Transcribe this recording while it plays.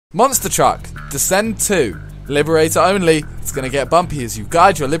Monster Truck, Descend 2. Liberator only. It's going to get bumpy as you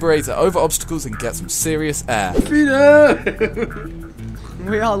guide your Liberator over obstacles and get some serious air.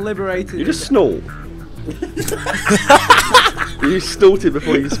 We are liberated. You just snort. You snorted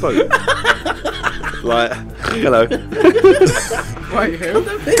before you spoke. Like, hello. Wait, who?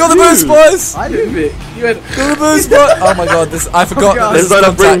 Got the boost, boys! I knew it. You went. Got the boost, boys! Oh my god, I forgot that this There's is not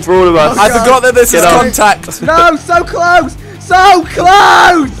a bring contact. for all of us. I forgot that this is Get on. contact. No, so close! So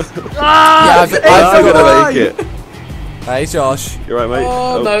close! Yeah, I'm gonna make it. Hey, Josh. You right, mate?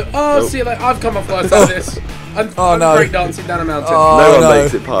 Oh no! Oh, Nope. see you later. I've come off worse than this. I'm no. breakdancing down a mountain. Oh, No one no.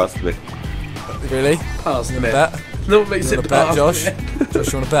 makes it past me. Really? Past You me. want to bet? No one makes You it want to bet, past Josh? me.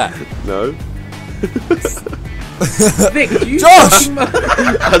 Josh, you want to bet? No. Nick, do you Josh!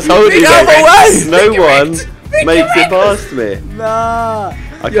 I told you, Get out of the way! no one makes it past me. Nah.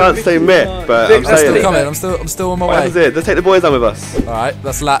 I can't say Mick, but I'm Vic, I'm saying still it. coming. I'm still on my What way. is it? Let's take the boys on with us. Alright,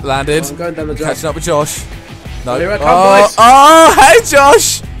 that's landed. I'm going down the jump. Catching up with Josh. No. Here I come, oh, boys. oh, hey,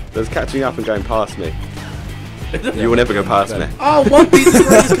 Josh! There's catching up and going past me. You will never go past me. Oh, one piece of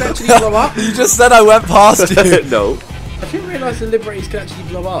rays can actually blow up. You just said I went past you. No. I didn't realise the Liberators can actually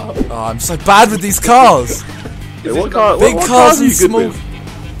blow up. Oh, I'm so bad with these cars. Hey, what car? Big what cars are you and good small.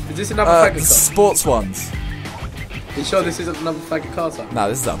 with? Is this another The faggot car? sports ones. You sure this isn't another faggot car, son? No,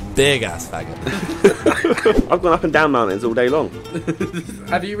 this is a big ass faggot. I've gone up and down mountains all day long.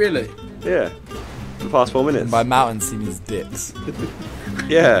 Have you really? Yeah. For the past 4 minutes. By mountains, he means dicks.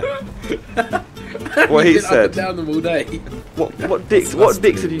 Yeah. What he You've been up said. and down them all day. What dicks? What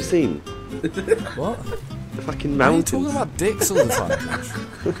dicks have you seen? What? The fucking Why are you talking mountains. about dicks all the time, Josh?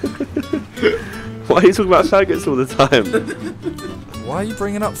 Why are you talking about faggots all the time? Why are you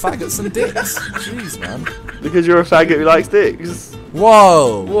bringing up faggots and dicks? Jeez, man. Because you're a faggot who likes dicks.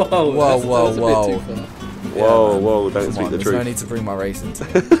 Whoa! Whoa, Whoa, that's whoa, a bit whoa. too far. Whoa, man. whoa! Don't Come speak on, the there's no truth. need to bring my race into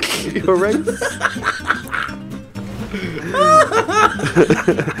it. You're racist.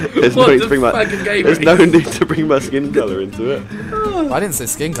 There's no What need the to bring my. fucking game There's race? no need to bring my skin colour into it. I didn't say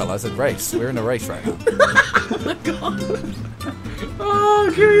skin colour, I said race. We're in a race right now.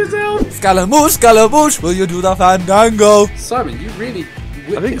 Oh, kill yourself! Scaramouche, Scaramouche, will you do the fandango? Simon, you really.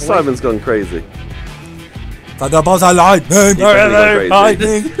 I think Simon's gone crazy. Thunderbolts are lightning, gone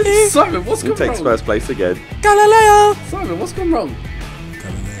lightning. Simon, what's He gone takes wrong? first place again. Galileo. Simon, what's gone wrong?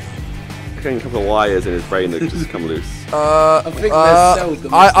 I think a couple of wires in his brain that just come loose. I think there's cells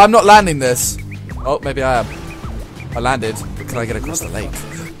that I'm not landing this. Oh, maybe I am. I landed, but can I get across the lake?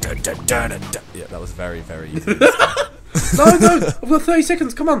 Dun, dun, dun, dun, dun. Yeah, that was very, very easy. No, I've got 30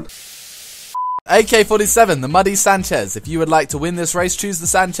 seconds, come on. AK-47, the Muddy Sanchez. If you would like to win this race, choose the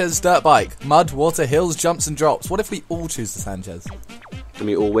Sanchez dirt bike. Mud, water, hills, jumps and drops. What if we all choose the Sanchez? And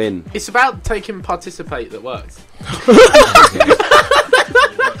we all win. It's about taking participate that works.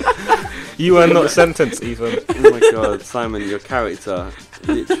 You are not sentenced, Ethan. Oh my god, Simon, your character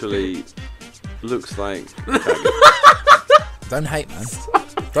literally looks like. Don't hate, man.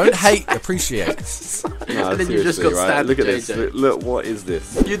 Don't hate, appreciate. No, And then you just seriously, got right? stabbed, Look at this. JJ. Look, what is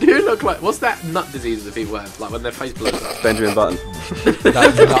this? You do look like. What's that nut disease that people have? Like when their face blows up? Benjamin Button.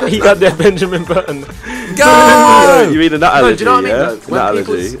 He got their Benjamin Button. Go! You mean a nut No, allergy? do you know what I mean, Yeah? though? When Nut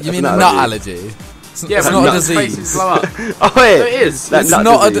people's- allergy. You That's mean an a nut allergy? Yeah, It's but not a nuts' faces disease. blow up. Oh, No, wait. it is. That It's nut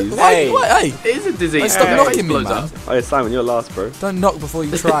not a disease. Why? Hey. Hey, It is a disease. Hey, stop Their knocking face me, blows man. up. Oh, yeah, Simon, you're last, bro. don't knock before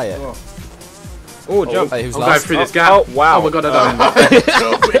you try it. Oh, jump. Hey, who's I'm going last? through this gap. Oh, wow. Oh my god, I died.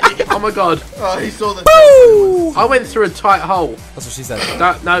 Oh my god. Oh, he saw the. Woo! I went through a tight hole. That's what she said.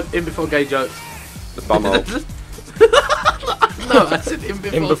 No, in before gay jokes. The bumhole. No, I said in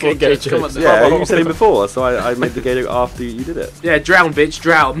before, before gay gay jokes. Come on, jokes. then. Yeah, you said it before, so I made the gay joke after you did it. Yeah, drown, bitch,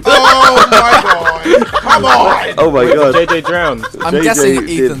 drown. Oh my god! Come on! Oh my god. JJ drowned. I'm JJ guessing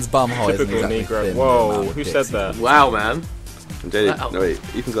did- Ethan's bumhole isn't Typical exactly Negro. thin. Whoa, Amount of who dicks said he that? Wow, man. JJ, Wow. no wait,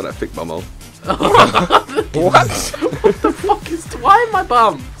 Ethan's got that thick bumhole. What? Fuck is. Why am I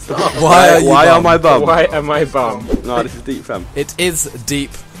bum? Stop. Why are you Why bum? on my bum? Why am I bum? No, this is deep, fam. It is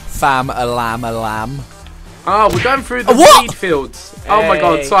deep, fam, a lamb. Oh, we're going through the What? weed fields. Oh my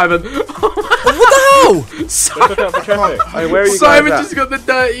god, Hey. Simon. What the hell? Let's look out for traffic. Hey, where are you Simon guys just got the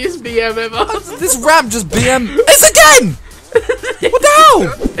dirtiest BM ever. This ramp just BM. It's again! What the hell?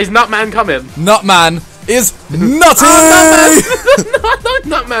 Is Nutman coming? Nutman is nutty!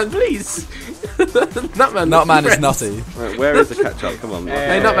 No, Nutman, please. Nutman. Nutman is friends. nutty. at? Right, where is the catch up? Come on.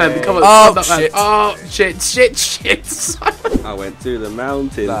 Hey, Nutman, come on. Oh, Nutman. shit. Oh, shit. Simon. I went to the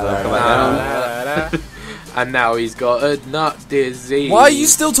mountains. La, I'll come la, back down. And now he's got a nut disease. Why are you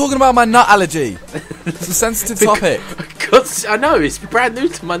still talking about my nut allergy? It's a sensitive topic. Because I know it's brand new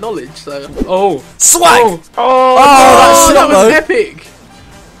to my knowledge. So. Oh. Swag! Oh, Oh, that that was shot, epic.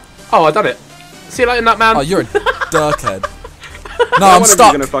 Oh, I done it. See you later, nut man. Oh, you're a dirkhead. No, One I'm of you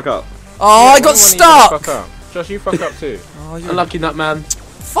stuck. gonna fuck up. Oh, I got One of you stuck. fuck up. Josh, you fuck up too. Oh, you're Unlucky nut man.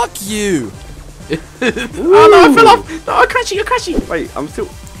 fuck you. Oh no, I fell off. No, I crashed you. Wait, I'm still.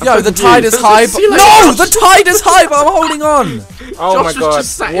 Yo, the tide is high. See you later, No, Josh. the tide is high, but I'm holding on. Oh Josh my was god,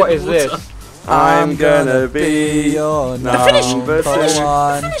 just sat what in is the this? water. I'm gonna be. your Finish. number Finish.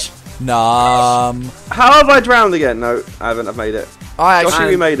 one. Numb. How have I drowned again? No, I haven't. I've made it. I Josh, actually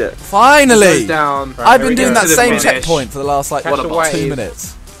we made it. finally. Goes down. I've Here been we doing go. that To the same finish. checkpoint for the last like Catch the 2 wave.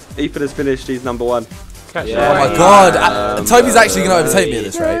 minutes. Ethan has finished. He's number 1. Catch Yeah. the Oh my wave. god, Toby's actually going to overtake me at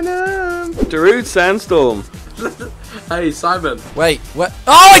this rate. Darude Sandstorm. Hey, Simon. Wait, what?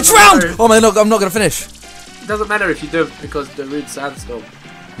 Oh, I drowned! Oh my god, I'm not going to finish. It doesn't matter if you do it because the rude sandstorm.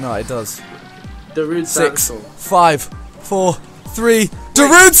 No, it does. The rude 6, sandstorm. 5, 4, 3.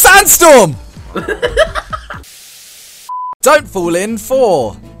 Darude Sandstorm! Don't Fall In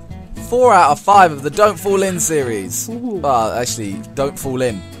 4. 4 out of 5 of the Don't Fall In series. Well, actually, Don't Fall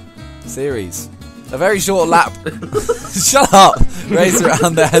In series. A very short lap. Shut up! Race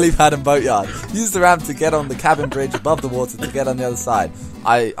around the helipad and boatyard. Use the ramp to get on the cabin bridge above the water to get on the other side.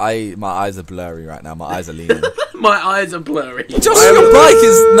 My eyes are blurry right now. My eyes are leaning. My eyes are blurry. Josh, your bike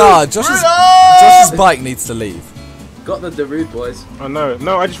is Josh's bike needs to leave. Got the Darude boys. Oh no,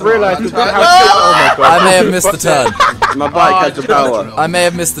 no, I just realised I'm how trying- oh my god. I may have missed the turn. My bike has the power. I may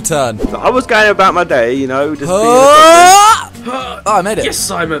have missed the turn. So I was going about my day, you know, just being a Oh, I made it. Yes,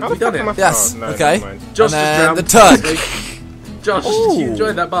 Simon. How We the done fuck am I- it. Yes. Oh, no, Okay. never mind. Josh And just then drowned. the turn. Josh, Ooh. you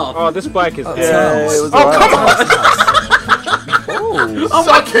enjoyed that bath. Oh, this bike is Oh, dead. Yeah, it was Oh, alright. come on! Oh.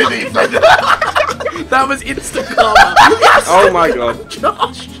 Suck it, Ethan. That was instant karma. Oh my god.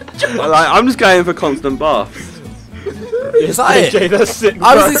 Josh. I'm just going for constant baths. Is that it? AJ, that's sick.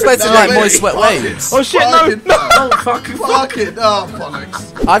 I was bro. expecting No, like wait, moist sweat fuck it. waves. Oh shit, no! Fucking No! Oh, fucking Fuck it. Oh,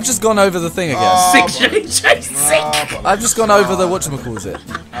 bollocks. I've just gone over the thing again. Sick, JJ, sick. I've just gone over the whatchamacallit.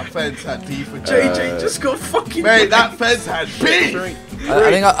 That fence had beef with JJ just got fucking. Mate, that fence had beef.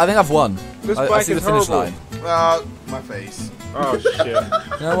 I think I've won. This I bike see the is finish horrible. line. My face. Oh shit. You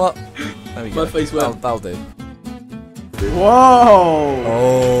know what? There we go. My face went. That'll do. Whoa.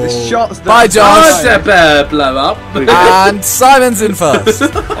 Oh. The shots. Bye, Josh. Blow up. And Simon's in first.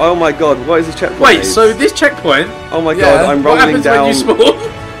 Oh my god, what is this checkpoint? Wait, so this checkpoint, Oh my Yeah. god, I'm what rolling happens when down. you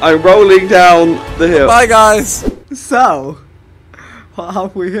spawn? I'm rolling down the hill. Bye, guys. So, what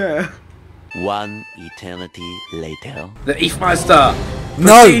have we here? One eternity later. The Eefmeister.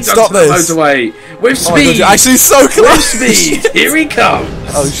 No, proceeds stop onto the this. motorway with Oh my god, speed. you're actually so close. Speed. Here he comes.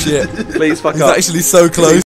 Oh shit. Please fuck He's up. actually so close.